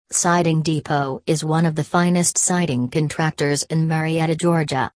Siding Depot is one of the finest siding contractors in Marietta,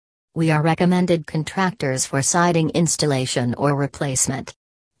 Georgia. We are recommended contractors for siding installation or replacement.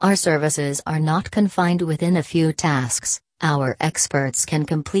 Our services are not confined within a few tasks. Our experts can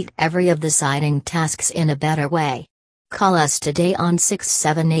complete every of the siding tasks in a better way. Call us today on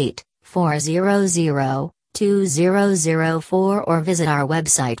 678-400-2004 or visit our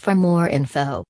website for more info.